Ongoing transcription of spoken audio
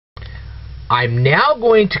I'm now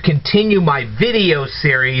going to continue my video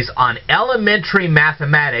series on elementary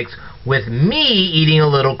mathematics with me eating a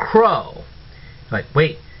little crow. Like,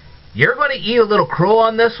 wait, you're going to eat a little crow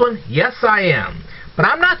on this one? Yes, I am. But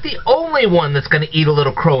I'm not the only one that's going to eat a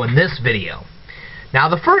little crow in this video. Now,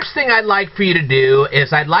 the first thing I'd like for you to do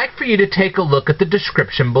is I'd like for you to take a look at the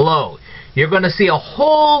description below. You're going to see a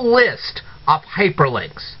whole list of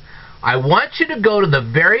hyperlinks. I want you to go to the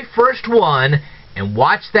very first one and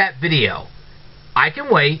watch that video. I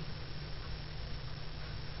can wait.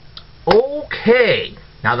 Okay.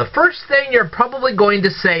 Now the first thing you're probably going to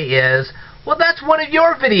say is, well, that's one of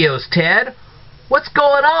your videos, Ted. What's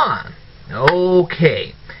going on?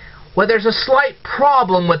 Okay. Well, there's a slight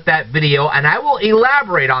problem with that video, and I will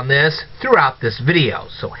elaborate on this throughout this video.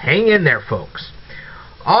 So hang in there, folks.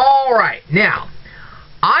 Alright, now,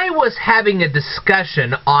 I was having a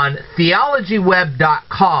discussion on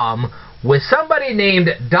theologyweb.com with somebody named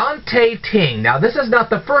Dante Ting. Now, this is not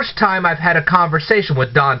the first time I've had a conversation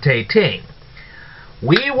with Dante Ting.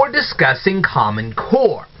 We were discussing Common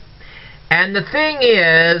Core. And the thing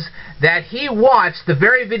is that he watched the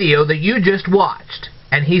very video that you just watched.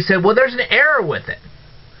 And he said, well, there's an error with it.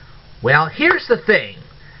 Well, here's the thing.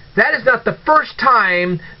 That is not the first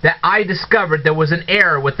time that I discovered there was an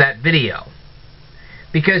error with that video.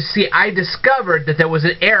 Because, see, I discovered that there was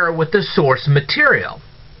an error with the source material.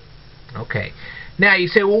 Okay. Now you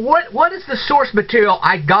say, well, what is the source material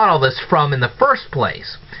I got all this from in the first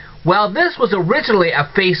place? Well, this was originally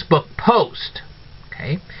a Facebook post.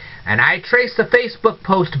 Okay. And I traced the Facebook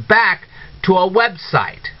post back to a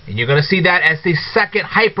website. And you're going to see that as the second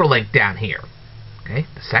hyperlink down here. Okay.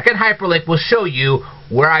 The second hyperlink will show you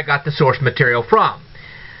where I got the source material from.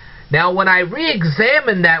 Now, when I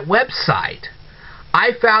re-examined that website,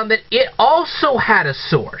 I found that it also had a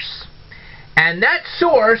source. And that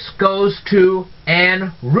source goes to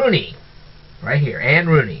Anne Rooney. Right here, Anne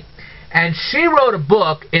Rooney. And she wrote a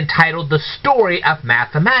book entitled The Story of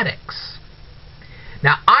Mathematics.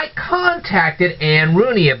 Now, I contacted Anne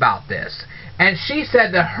Rooney about this. And she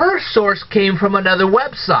said that her source came from another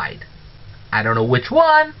website. I don't know which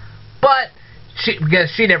one, but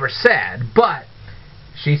because she never said, but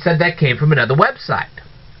she said that came from another website.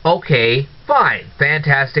 Okay, fine,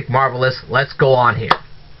 fantastic, marvelous, let's go on here.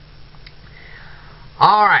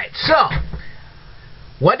 Alright, so,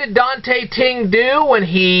 what did Dante Ting do when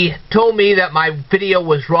he told me that my video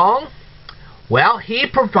was wrong? Well, he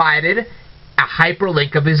provided a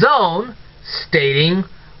hyperlink of his own stating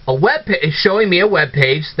a web page, showing me a web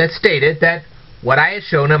page that stated that what I had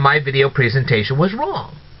shown in my video presentation was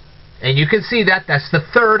wrong. And you can see that that's the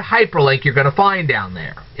third hyperlink you're going to find down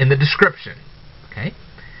there in the description. Okay?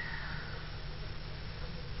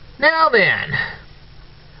 Now then,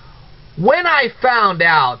 when I found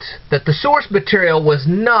out that the source material was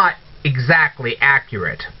not exactly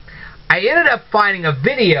accurate, I ended up finding a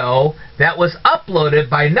video that was uploaded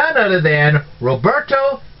by none other than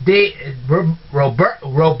Roberto de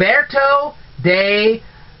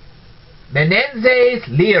Menendez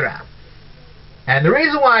Lira. And the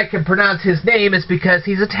reason why I can pronounce his name is because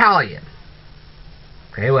he's Italian.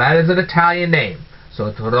 Okay, well, that is an Italian name. So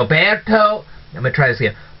it's Roberto, let me try this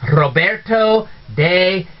again. Roberto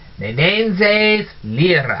de Menendez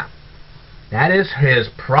Lira. That is his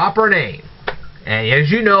proper name. And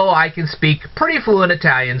as you know, I can speak pretty fluent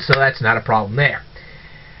Italian, so that's not a problem there.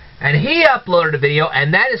 And he uploaded a video,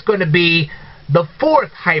 and that is going to be the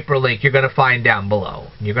fourth hyperlink you're going to find down below.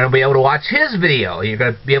 You're going to be able to watch his video. You're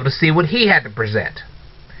going to be able to see what he had to present.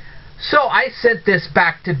 So I sent this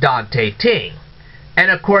back to Dante Ting.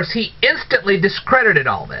 And of course, he instantly discredited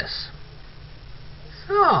all this.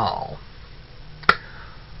 So,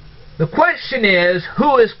 the question is,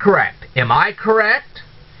 who is correct? Am I correct?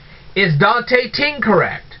 Is Dante Ting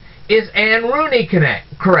correct? Is Anne Rooney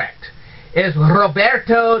correct? Is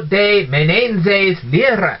Roberto de Menendez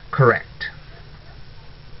Lira correct?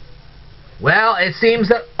 Well, it seems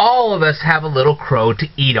that all of us have a little crow to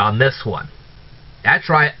eat on this one. That's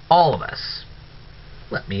right, all of us.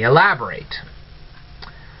 Let me elaborate.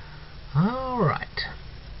 Alright.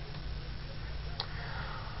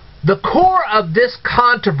 The core of this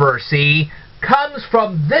controversy comes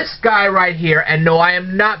from this guy right here, and no, I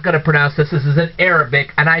am not going to pronounce this. This is in Arabic,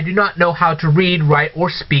 and I do not know how to read, write,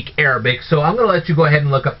 or speak Arabic, so I'm going to let you go ahead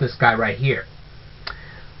and look up this guy right here.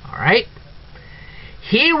 Alright?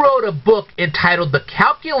 He wrote a book entitled The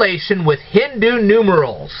Calculation with Hindu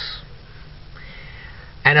Numerals.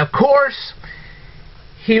 And of course,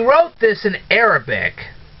 he wrote this in Arabic,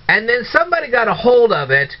 and then somebody got a hold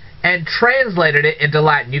of it and translated it into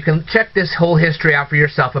Latin. You can check this whole history out for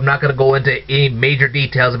yourself. I'm not going to go into any major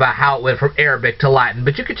details about how it went from Arabic to Latin,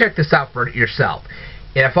 but you can check this out for yourself.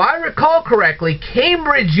 And if I recall correctly,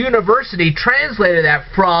 Cambridge University translated that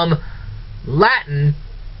from Latin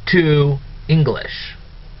to English.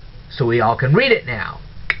 So we all can read it now.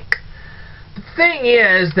 The thing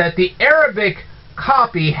is that the Arabic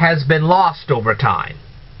copy has been lost over time.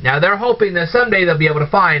 Now they're hoping that someday they'll be able to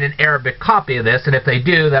find an Arabic copy of this, and if they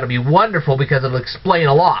do, that'll be wonderful because it'll explain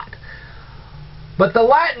a lot. But the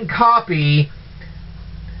Latin copy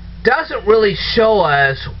doesn't really show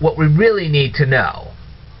us what we really need to know,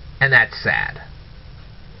 and that's sad.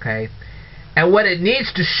 Okay? And what it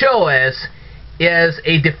needs to show us is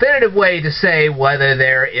a definitive way to say whether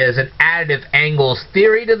there is an additive angles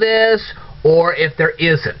theory to this or if there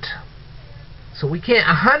isn't. So we can't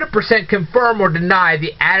 100% confirm or deny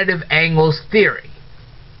the additive angles theory.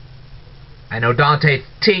 I know Dante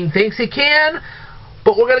Ting thinks he can,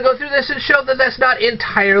 but we're going to go through this and show that that's not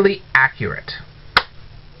entirely accurate.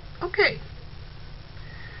 Okay.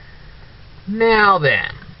 Now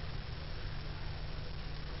then,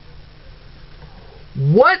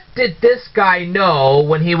 what did this guy know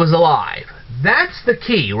when he was alive? That's the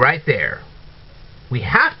key right there. We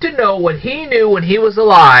have to know what he knew when he was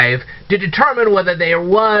alive to determine whether there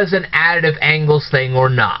was an additive angles thing or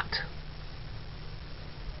not.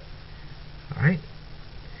 Alright?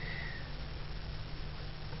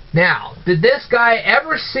 Now, did this guy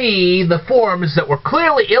ever see the forms that were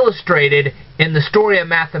clearly illustrated in the Story of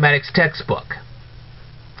Mathematics textbook?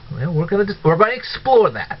 Well, we're going to explore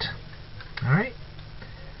that. Alright?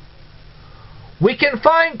 We can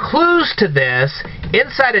find clues to this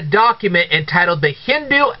inside a document entitled The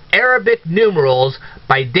Hindu-Arabic Numerals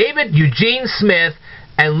by David Eugene Smith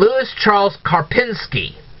and Louis Charles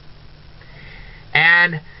Karpinski.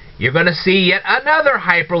 And you're going to see yet another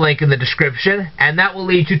hyperlink in the description, and that will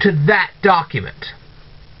lead you to that document.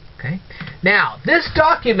 Okay? Now, this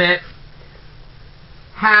document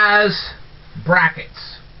has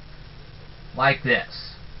brackets like this.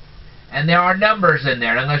 And there are numbers in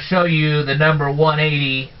there. And I'm going to show you the number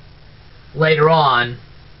 180 later on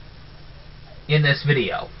in this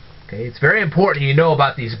video. Okay, it's very important you know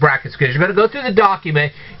about these brackets because you're going to go through the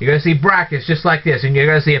document, you're going to see brackets just like this, and you're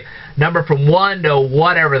going to see a number from 1 to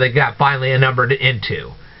whatever they got finally a number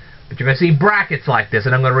into. But you're going to see brackets like this,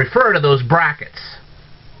 and I'm going to refer to those brackets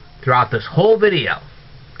throughout this whole video.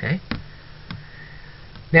 Okay?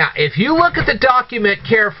 Now, if you look at the document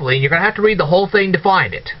carefully, and you're going to have to read the whole thing to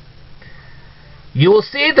find it, you will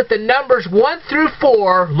see that the numbers 1 through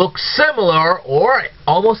 4 look similar or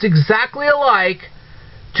almost exactly alike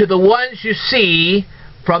to the ones you see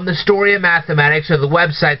from the Story of Mathematics or the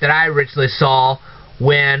website that I originally saw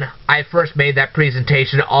when I first made that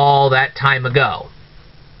presentation all that time ago.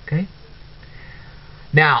 Okay?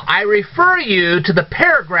 Now, I refer you to the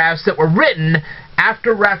paragraphs that were written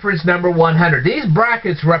after reference number 100. These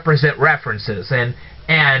brackets represent references,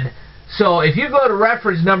 and so if you go to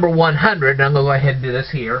reference number 100, and I'm going to go ahead and do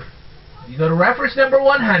this here. If you go to reference number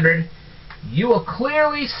 100, you will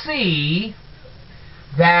clearly see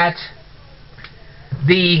that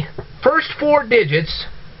the first 4 digits,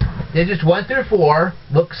 digits 1 through 4,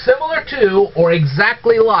 look similar to or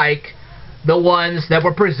exactly like the ones that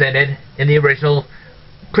were presented in the original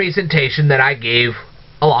presentation that I gave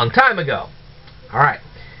a long time ago. Alright.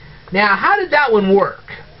 Now, how did that one work?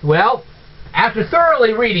 Well, after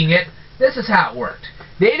thoroughly reading it, this is how it worked.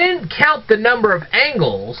 They didn't count the number of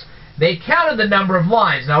angles, they counted the number of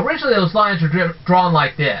lines. Now originally those lines were drawn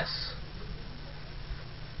like this.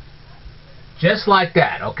 Just like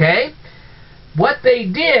that, okay? What they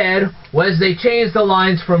did was they changed the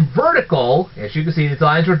lines from vertical, as you can see these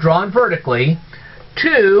lines were drawn vertically,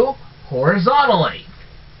 to horizontally.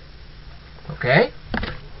 Okay?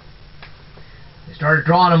 They started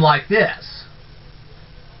drawing them like this.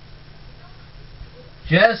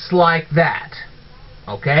 Just like that.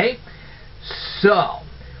 Okay? So,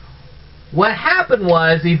 what happened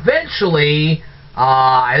was, eventually,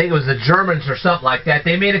 I think it was the Germans or something like that,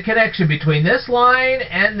 they made a connection between this line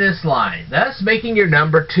and this line, thus making your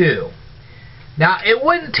number 2. Now, it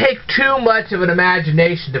wouldn't take too much of an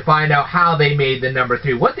imagination to find out how they made the number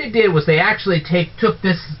 3. What they did was they actually took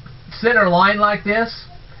this center line like this,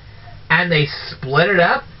 and they split it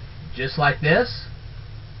up, just like this,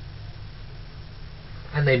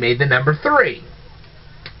 and they made the number 3.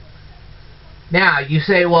 Now, you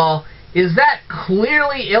say, well, is that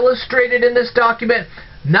clearly illustrated in this document?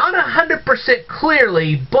 Not 100%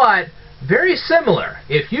 clearly, but very similar.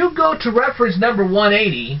 If you go to reference number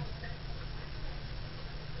 180,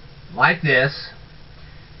 like this,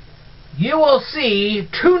 you will see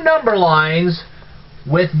two number lines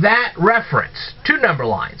with that reference. Two number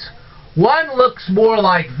lines. One looks more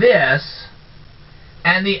like this,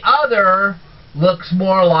 and the other looks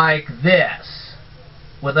more like this,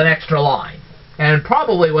 with an extra line. And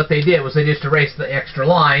probably what they did was they just erased the extra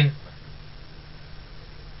line,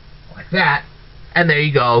 like that, and there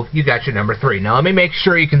you go, you got your number 3. Now let me make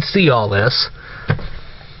sure you can see all this.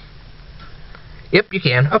 Yep, you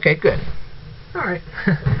can. Okay, good. Alright.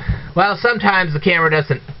 Well, sometimes the camera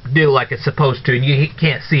doesn't do like it's supposed to, and you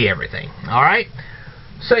can't see everything. Alright?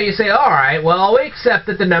 So you say, alright, well, we accept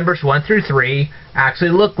that the numbers 1 through 3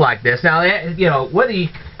 actually look like this. Now, you know,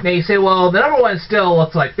 now you say, well, the number 1 still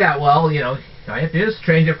looks like that. Well, you know, all you have to do is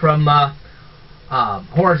change it from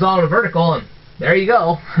horizontal to vertical, and there you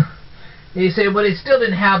go. And you say, but it still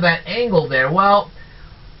didn't have that angle there. Well,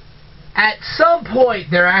 at some point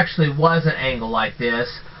there actually was an angle like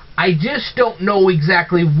this. I just don't know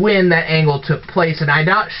exactly when that angle took place, and I'm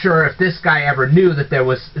not sure if this guy ever knew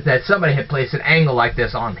that somebody had placed an angle like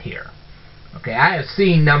this on here. Okay, I have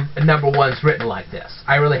seen number 1s written like this.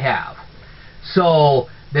 I really have. So,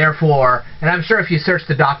 therefore, and I'm sure if you search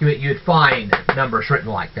the document, you'd find numbers written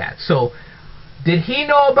like that. So, did he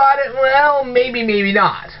know about it? Well, maybe, maybe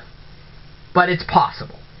not. But it's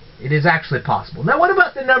possible. It is actually possible. Now, what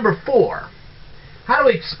about the number 4? How do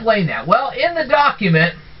we explain that? Well, in the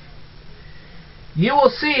document, you will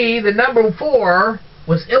see the number 4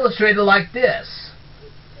 was illustrated like this.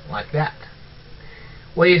 Like that.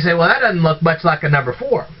 Well, you say, well, that doesn't look much like a number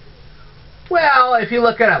 4. Well, if you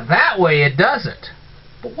look at it that way, it doesn't.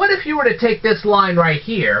 But what if you were to take this line right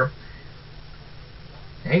here,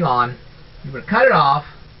 hang on, you would cut it off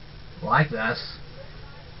like this,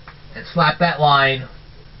 and slap that line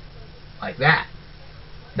like that.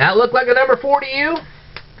 That look like a number 4 to you?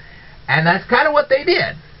 And that's kind of what they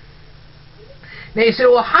did. Now you say,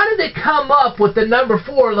 well, how did they come up with the number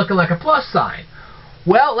 4 looking like a plus sign?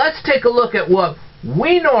 Well, let's take a look at what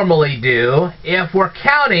we normally do if we're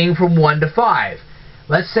counting from 1 to 5.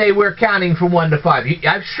 Let's say we're counting from 1 to 5.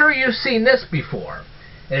 I'm sure you've seen this before.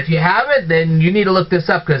 And if you haven't, then you need to look this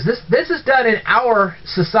up, because this is done in our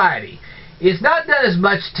society. It's not done as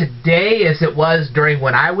much today as it was during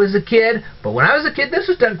when I was a kid, but when I was a kid, this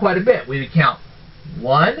was done quite a bit. We would count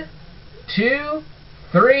 1, 2,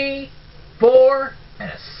 3, 4, and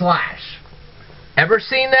a slash. Ever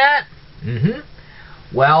seen that? Mm-hmm.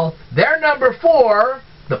 Well, their number 4,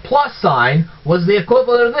 the plus sign, was the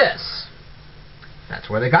equivalent of this. That's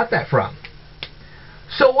where they got that from.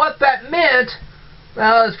 So what that meant,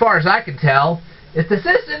 well, as far as I can tell, is that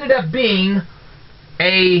this ended up being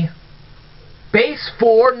a base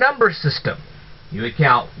 4 number system. You would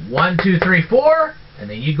count 1, 2, 3, 4, and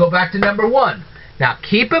then you go back to number 1. Now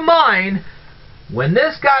keep in mind, when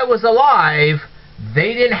this guy was alive,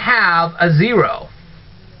 they didn't have a 0.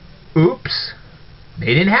 Oops. They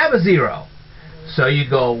didn't have a 0. So you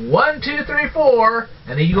go 1, 2, 3, 4,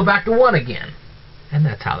 and then you go back to 1 again. And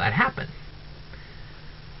that's how that happened.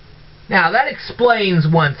 Now that explains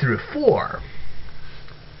 1 through 4.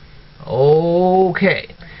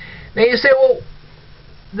 Okay. Now you say, well,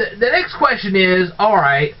 the next question is,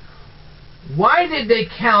 alright, why did they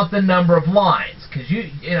count the number of lines? Because you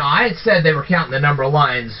know, I had said they were counting the number of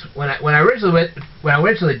lines when I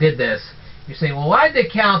originally did this. You're saying, well, why did they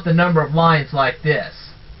count the number of lines like this?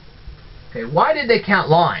 Okay, why did they count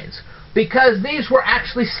lines? Because these were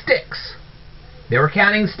actually sticks. They were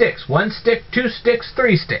counting sticks. 1 stick, 2 sticks,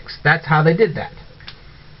 3 sticks. That's how they did that.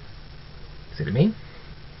 See what I mean?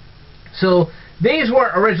 So these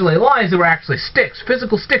weren't originally lines, they were actually sticks,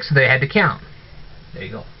 physical sticks that they had to count. There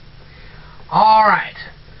you go. Alright.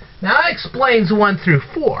 Now that explains 1 through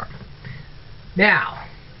 4. Now,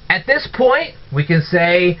 at this point, we can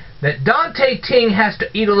say that Dante Ting has to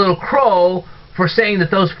eat a little crow for saying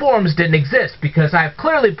that those forms didn't exist, because I have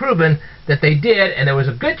clearly proven that they did, and there was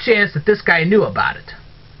a good chance that this guy knew about it.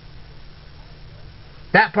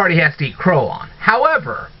 That part he has to eat crow on.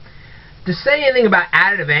 However, to say anything about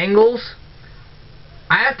additive angles,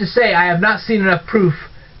 I have to say I have not seen enough proof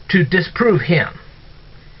to disprove him.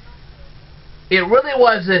 It really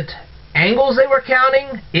wasn't angles they were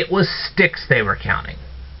counting, it was sticks they were counting.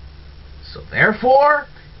 So therefore,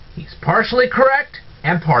 he's partially correct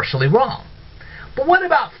and partially wrong. But what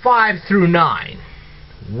about 5 through 9?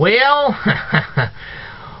 Well,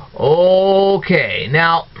 okay,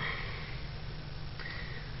 now,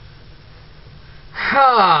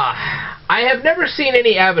 I have never seen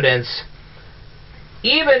any evidence,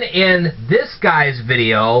 even in this guy's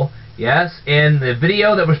video, yes, in the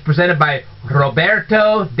video that was presented by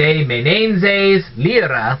Roberto de Menezes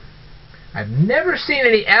Lira, I've never seen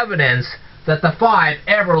any evidence that the 5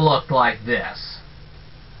 ever looked like this.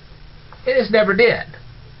 It just never did.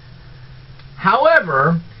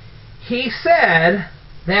 However, he said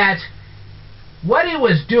that what he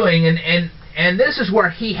was doing, and this is where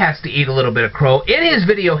he has to eat a little bit of crow. In his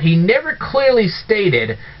video, he never clearly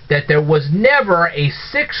stated that there was never a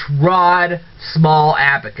 6-rod small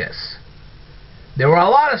abacus. There were a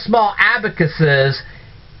lot of small abacuses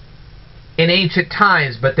in ancient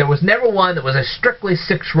times, but there was never one that was a strictly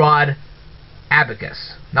 6-rod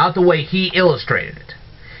abacus. Not the way he illustrated it.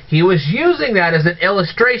 He was using that as an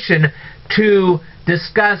illustration to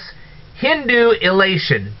discuss Hindu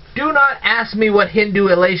elation. Do not ask me what Hindu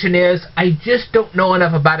elation is. I just don't know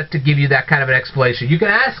enough about it to give you that kind of an explanation. You can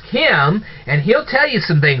ask him, and he'll tell you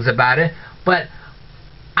some things about it, but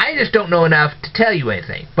I just don't know enough to tell you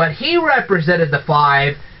anything. But he represented the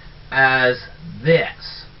 5 as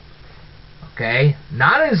this. Okay?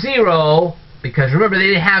 Not a 0, because remember they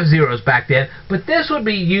didn't have zeros back then, but this would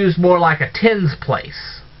be used more like a tens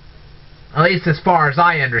place. At least as far as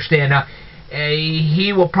I understand. Now,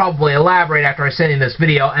 he will probably elaborate after I send him this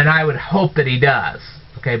video, and I would hope that he does.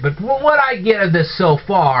 Okay, but what I get of this so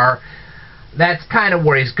far, that's kind of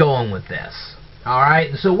where he's going with this.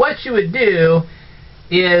 Alright, so what you would do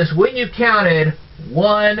is when you counted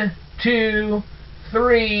 1, 2,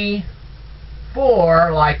 3,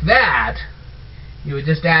 4, like that, you would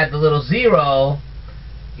just add the little 0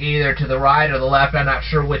 either to the right or the left. I'm not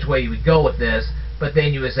sure which way you would go with this. But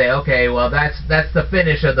then you would say, okay, well that's the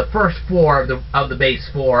finish of the first 4 of the base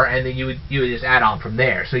 4, and then you would just add on from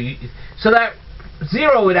there. So that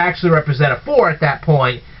 0 would actually represent a 4 at that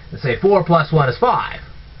point, and say 4 plus 1 is 5,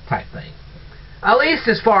 type thing. At least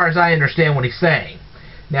as far as I understand what he's saying.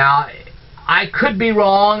 Now, I could be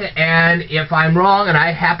wrong, and if I'm wrong, and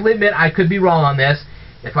I happily admit I could be wrong on this,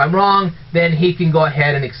 if I'm wrong, then he can go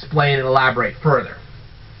ahead and explain and elaborate further.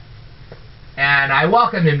 And I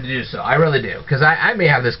welcome him to do so. I really do. Because I may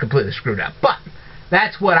have this completely screwed up. But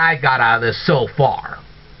that's what I got out of this so far.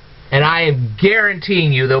 And I am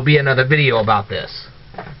guaranteeing you there'll be another video about this.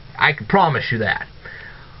 I can promise you that.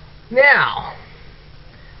 Now,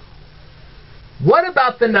 what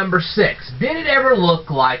about the number 6? Did it ever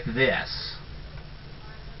look like this?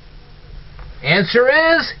 Answer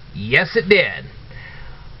is, yes it did.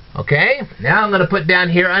 Okay, now I'm going to put down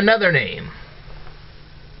here another name.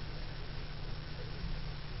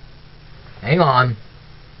 Hang on.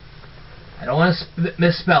 I don't want to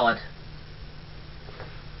misspell it.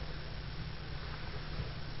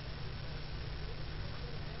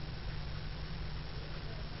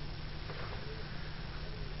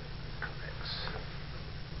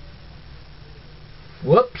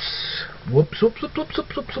 Whoops. Whoops, whoops, whoops, whoops,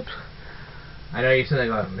 whoops, whoops, whoops. I know you're sitting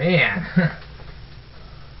there going, man.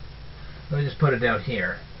 Let me just put it down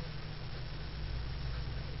here.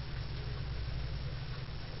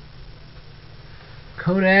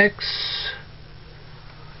 Codex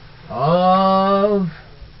of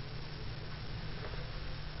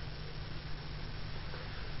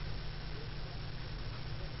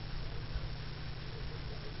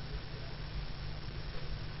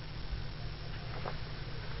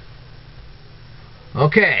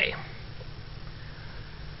okay.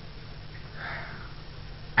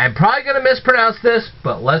 I'm probably going to mispronounce this,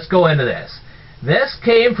 but let's go into this. This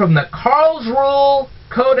came from the Karlsruhe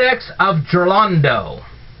Codex of Gerlando.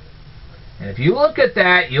 And if you look at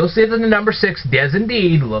that, you'll see that the number 6 does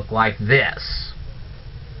indeed look like this.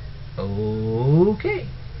 Okay.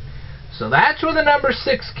 So that's where the number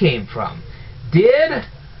 6 came from. Did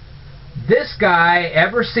this guy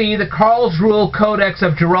ever see the Karlsruhe Codex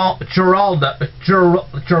of Gerlando?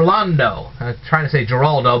 I'm trying to say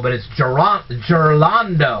Geraldo, but it's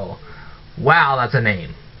Gerlando. Wow, that's a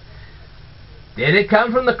name. Did it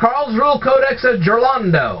come from the Karlsruhe Codex of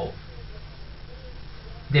Gerlando?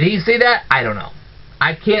 Did he see that? I don't know.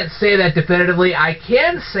 I can't say that definitively. I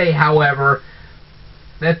can say, however,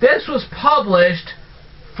 that this was published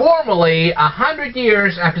formally 100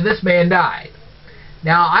 years after this man died.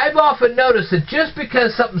 Now, I've often noticed that just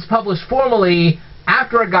because something's published formally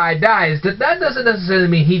after a guy dies, that doesn't necessarily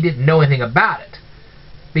mean he didn't know anything about it.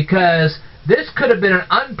 Because this could have been an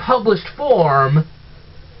unpublished form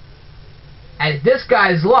at this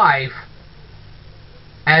guy's life,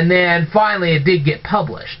 and then finally it did get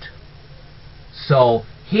published. So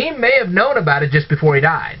he may have known about it just before he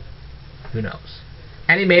died. Who knows?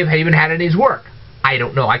 And he may have even had it in his work. I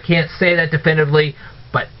don't know. I can't say that definitively,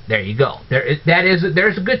 but there you go.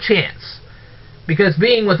 There's a good chance. Because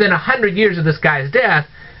being within 100 years of this guy's death,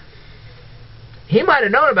 he might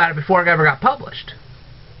have known about it before it ever got published.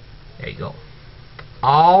 There you go.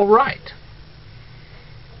 All right.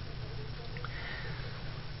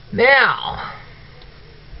 Now,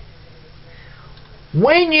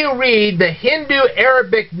 when you read the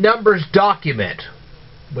Hindu-Arabic numbers document,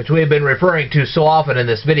 which we've been referring to so often in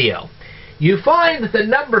this video, you find that the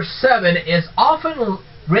number 7 is often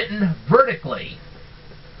written vertically,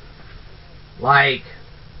 like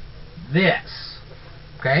this.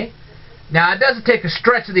 Okay? Now, it doesn't take a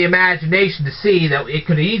stretch of the imagination to see that it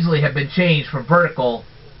could easily have been changed from vertical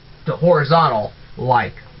to horizontal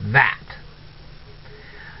like that.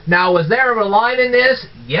 Now, was there a line in this?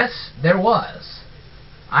 Yes, there was.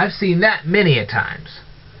 I've seen that many a times.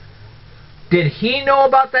 Did he know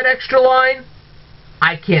about that extra line?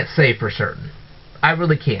 I can't say for certain. I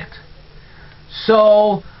really can't.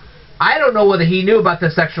 So, I don't know whether he knew about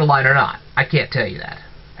this extra line or not. I can't tell you that.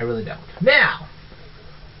 I really don't. Now,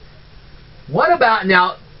 what about,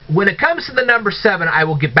 now, when it comes to the number 7, I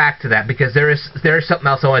will get back to that because there is something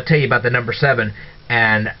else I want to tell you about the number 7,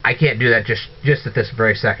 and I can't do that just at this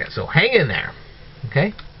very second. So hang in there.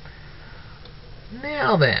 Okay?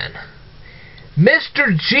 Now then,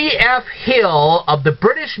 Mr. G.F. Hill of the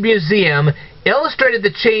British Museum illustrated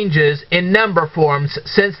the changes in number forms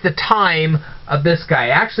since the time of this guy.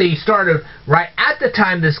 Actually, he started right at the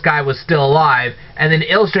time this guy was still alive and then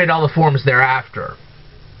illustrated all the forms thereafter.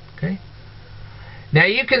 Okay? Now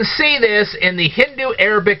you can see this in the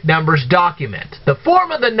Hindu-Arabic numbers document. The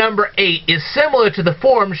form of the number 8 is similar to the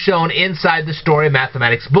form shown inside the Story of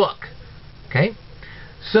Mathematics book. Okay?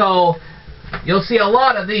 So, you'll see a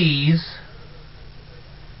lot of these.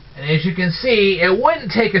 And as you can see, it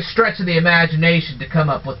wouldn't take a stretch of the imagination to come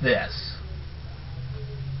up with this.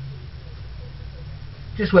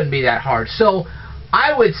 Just wouldn't be that hard. So,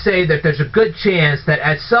 I would say that there's a good chance that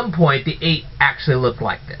at some point the 8 actually looked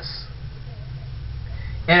like this.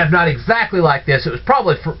 And if not exactly like this, it was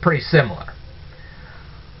probably pretty similar.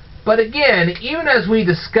 But again, even as we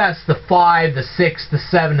discuss the 5, the 6, the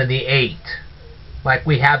 7, and the 8, like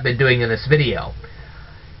we have been doing in this video,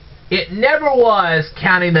 it never was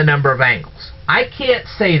counting the number of angles. I can't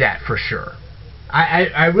say that for sure.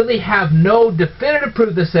 I really have no definitive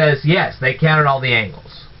proof that says, yes, they counted all the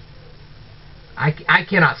angles. I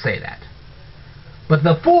cannot say that. But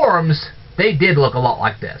the forms, they did look a lot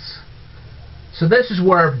like this. So this is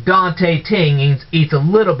where Dante Ting eats a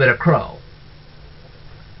little bit of crow.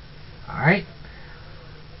 Alright?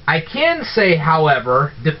 I can say,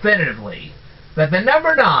 however, definitively, that the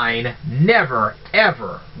number 9 never,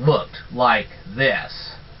 ever looked like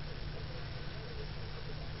this.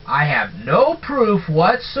 I have no proof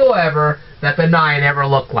whatsoever that the 9 ever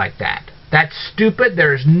looked like that. That's stupid.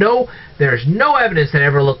 There's no evidence that it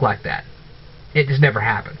ever looked like that. It just never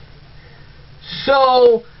happened.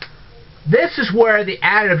 So, this is where the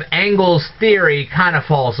additive angles theory kind of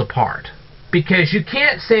falls apart. Because you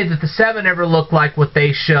can't say that the 7 ever looked like what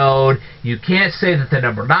they showed. You can't say that the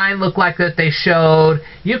number 9 looked like that they showed.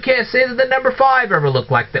 You can't say that the number 5 ever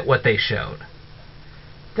looked like that what they showed.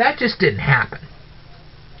 That just didn't happen.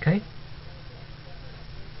 Okay?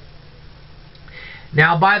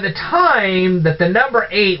 Now, by the time that the number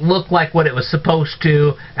 8 looked like what it was supposed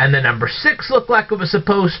to, and the number 6 looked like it was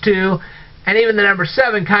supposed to, and even the number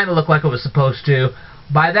 7 kind of looked like it was supposed to,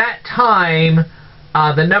 by that time,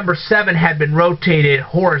 the number 7 had been rotated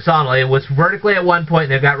horizontally. It was vertically at one point,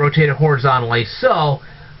 and it got rotated horizontally. So,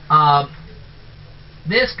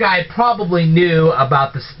 this guy probably knew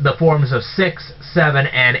about the forms of 6, 7,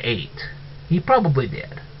 and 8. He probably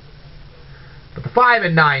did. But the 5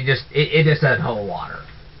 and 9, it just doesn't hold water.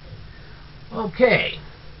 Okay.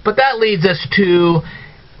 But that leads us to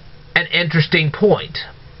an interesting point.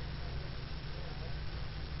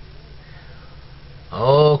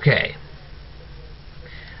 Okay.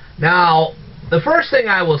 Now, the first thing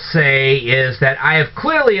I will say is that I have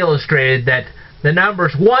clearly illustrated that the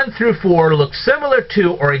numbers 1 through 4 look similar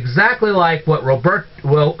to or exactly like what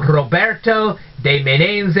Roberto de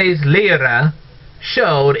Menezes Lira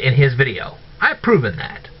showed in his video. I've proven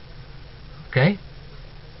that. Okay?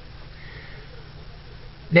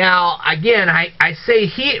 Now, again, I say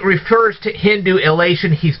he refers to Hindu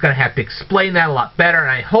elation. He's going to have to explain that a lot better,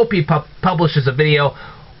 and I hope he publishes a video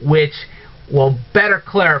which will better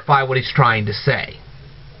clarify what he's trying to say.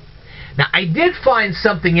 Now, I did find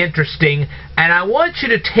something interesting, and I want you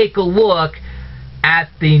to take a look at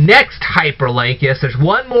the next hyperlink. Yes, there's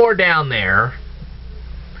one more down there.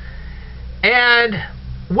 And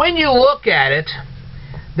when you look at it,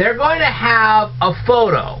 they're going to have a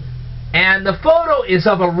photo. And the photo is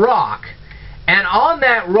of a rock. And on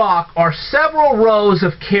that rock are several rows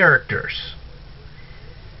of characters.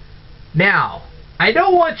 Now, I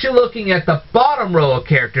don't want you looking at the bottom row of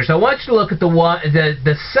characters. I want you to look at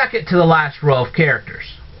the second to the last row of characters.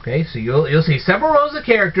 Okay, so you'll see several rows of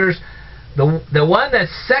characters. The one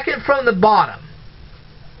that's second from the bottom.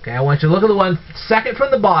 Okay, I want you to look at the one second from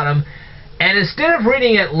the bottom, and instead of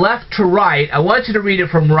reading it left to right, I want you to read it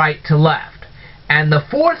from right to left. And the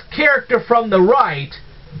fourth character from the right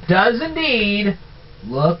does indeed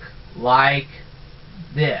look like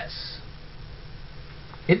this.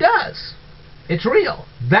 It does. It's real.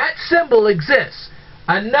 That symbol exists.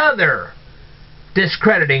 Another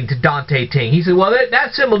discrediting to Dante Ting. He said, well,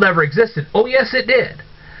 that symbol never existed. Oh, yes, it did.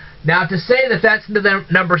 Now, to say that that's the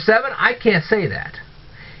number 7, I can't say that.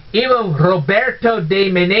 Even Roberto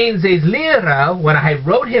de Menezes Lira, when I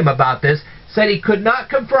wrote him about this, said he could not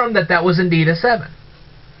confirm that that was indeed a 7.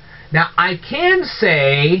 Now, I can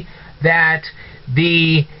say that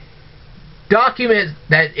the document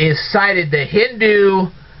that is cited, the Hindu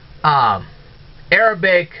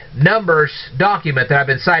Arabic numbers document that I've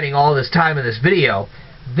been citing all this time in this video,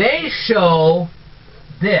 they show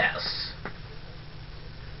this.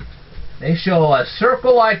 They show a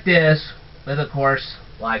circle like this with, of course,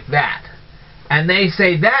 like that. And they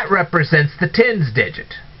say that represents the tens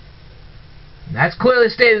digit. And that's clearly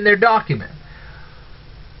stated in their document.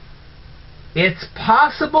 It's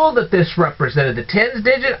possible that this represented the tens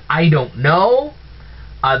digit. I don't know.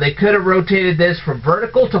 They could have rotated this from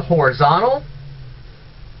vertical to horizontal.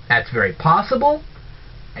 That's very possible.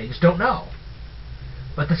 I just don't know.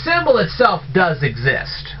 But the symbol itself does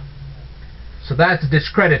exist. So that's a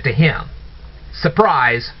discredit to him.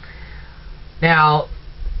 Surprise. Now,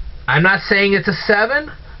 I'm not saying it's a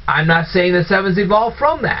 7. I'm not saying the 7's evolved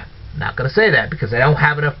from that. I'm not going to say that because I don't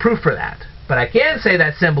have enough proof for that. But I can say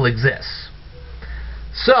that symbol exists.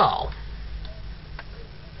 So,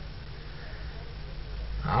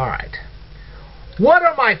 alright. What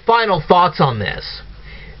are my final thoughts on this?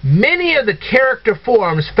 Many of the character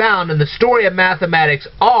forms found in the story of mathematics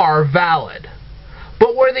are valid.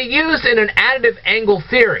 But were they used in an additive angle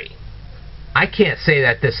theory? I can't say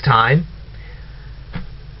that this time.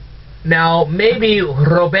 Now, maybe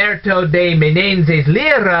Roberto de Menezes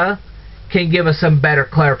Lira can give us some better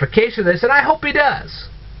clarification of this, and I hope he does.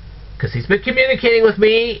 Because he's been communicating with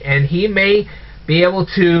me, and he may be able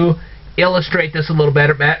to illustrate this a little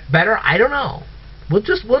better. I don't know. We'll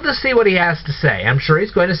just see what he has to say. I'm sure he's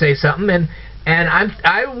going to say something, and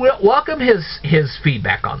I will welcome his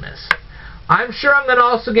feedback on this. I'm sure I'm going to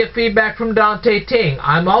also get feedback from Dante Ting.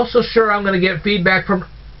 I'm also sure I'm going to get feedback from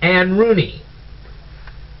Anne Rooney.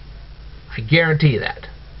 I guarantee that.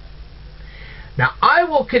 Now, I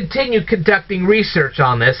will continue conducting research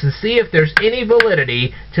on this and see if there's any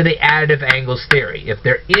validity to the additive angles theory. If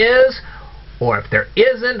there is, or if there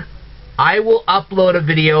isn't, I will upload a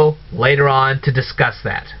video later on to discuss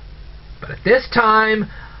that. But at this time,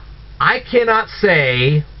 I cannot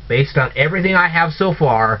say, based on everything I have so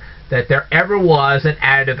far, that there ever was an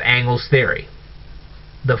additive angles theory.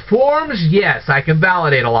 The forms, yes, I can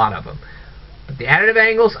validate a lot of them. But the additive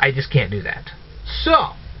angles, I just can't do that.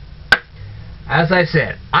 So, as I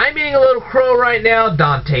said, I'm eating a little crow right now,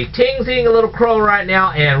 Dante Ting's eating a little crow right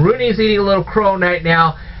now, and Rooney's eating a little crow right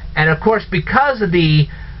now, and of course because of the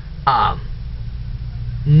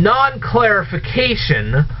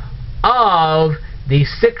non-clarification of the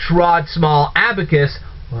 6-rod small abacus,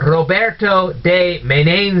 Roberto de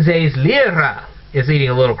Menezes Lira is eating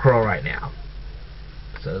a little crow right now.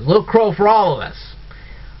 So a little crow for all of us.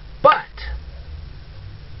 But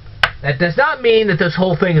that does not mean that this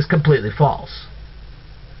whole thing is completely false.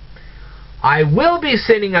 I will be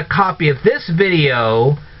sending a copy of this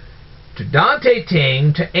video to Dante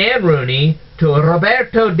Ting, to Anne Rooney, to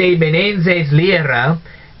Roberto de Menezes Lira,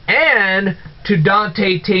 and to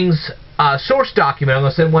Dante Ting's source document. I'm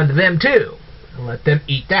going to send one to them too, and let them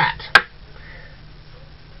eat that.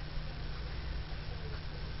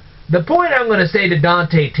 The point I'm going to say to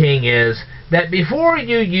Dante Ting is that before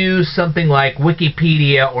you use something like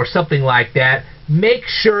Wikipedia or something like that, make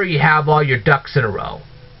sure you have all your ducks in a row.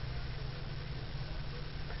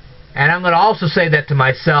 And I'm going to also say that to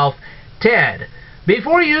myself, Ted,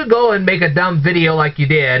 before you go and make a dumb video like you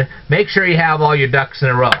did, make sure you have all your ducks in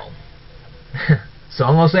a row. So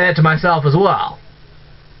I'm going to say that to myself as well.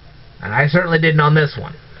 And I certainly didn't on this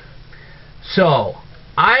one. So,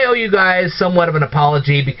 I owe you guys somewhat of an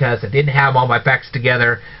apology because I didn't have all my facts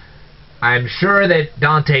together. I'm sure that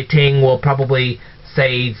Dante Ting will probably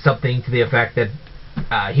say something to the effect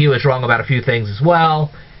that he was wrong about a few things as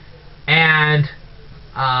well. And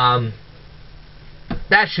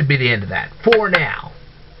that should be the end of that for now.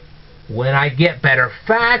 When I get better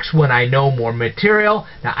facts, when I know more material.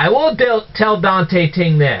 Now, I will tell Dante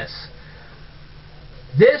Ting this.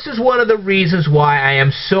 This is one of the reasons why I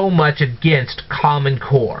am so much against Common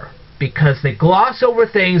Core. because they gloss over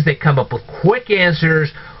things, they come up with quick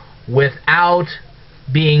answers without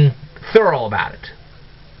being thorough about it.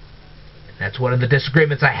 That's one of the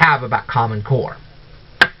disagreements I have about Common Core.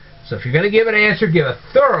 So if you're going to give an answer, give a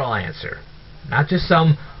thorough answer. Not just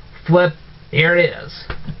some flip, here it is.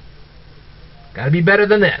 Got to be better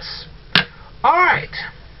than this. Alright.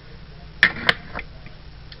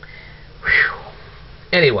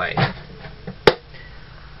 Anyway.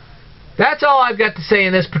 That's all I've got to say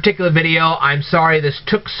in this particular video. I'm sorry this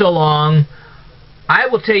took so long. I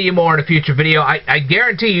will tell you more in a future video. I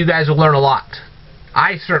guarantee you guys will learn a lot.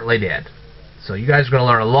 I certainly did. So you guys are going to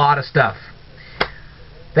learn a lot of stuff.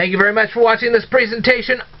 Thank you very much for watching this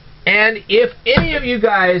presentation. And if any of you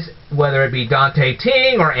guys, whether it be Dante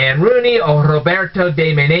Ting or Ann Rooney or Roberto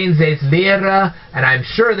de Menezes Lira, and I'm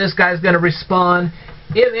sure this guy's going to respond,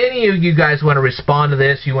 if any of you guys want to respond to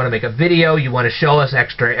this, you want to make a video, you want to show us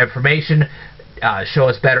extra information, show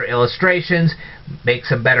us better illustrations, make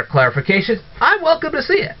some better clarifications, I'm welcome to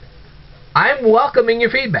see it. I'm welcoming your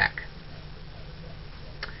feedback.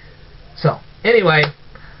 So, anyway,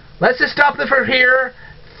 let's just stop it for here.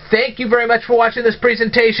 Thank you very much for watching this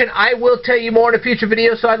presentation. I will tell you more in a future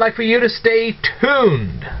video, so I'd like for you to stay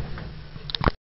tuned.